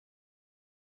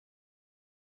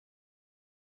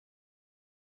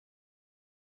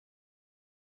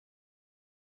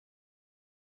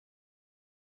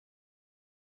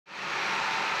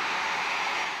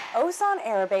Osan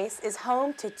Air Base is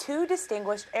home to two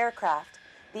distinguished aircraft,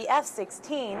 the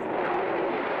F-16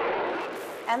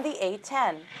 and the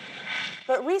A-10.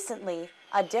 But recently,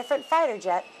 a different fighter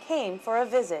jet came for a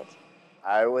visit.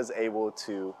 I was able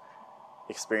to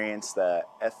experience the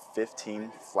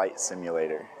F-15 flight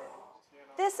simulator.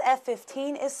 This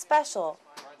F-15 is special.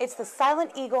 It's the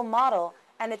Silent Eagle model,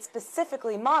 and it's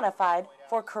specifically modified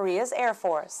for Korea's Air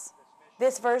Force.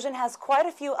 This version has quite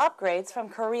a few upgrades from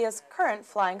Korea's current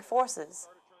flying forces.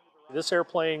 This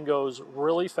airplane goes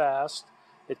really fast,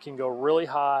 it can go really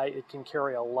high, it can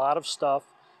carry a lot of stuff,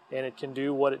 and it can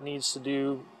do what it needs to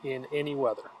do in any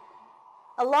weather.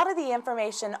 A lot of the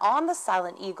information on the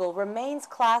Silent Eagle remains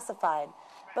classified,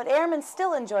 but airmen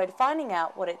still enjoyed finding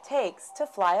out what it takes to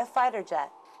fly a fighter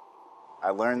jet.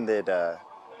 I learned that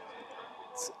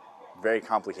it's very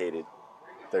complicated.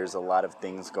 There's a lot of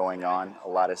things going on, a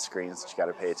lot of screens that you got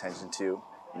to pay attention to,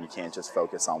 and you can't just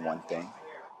focus on one thing.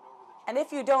 And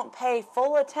if you don't pay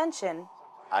full attention,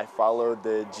 I followed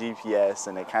the GPS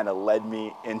and it kind of led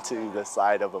me into the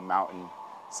side of a mountain.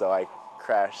 So I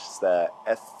crashed the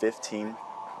F-15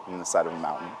 in the side of a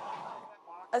mountain.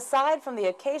 Aside from the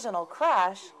occasional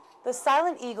crash, the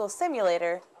Silent Eagle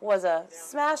simulator was a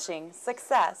smashing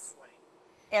success.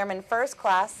 Airman First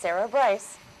Class Sarah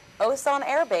Bryce, Osan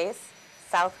Air Base,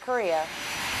 South Korea.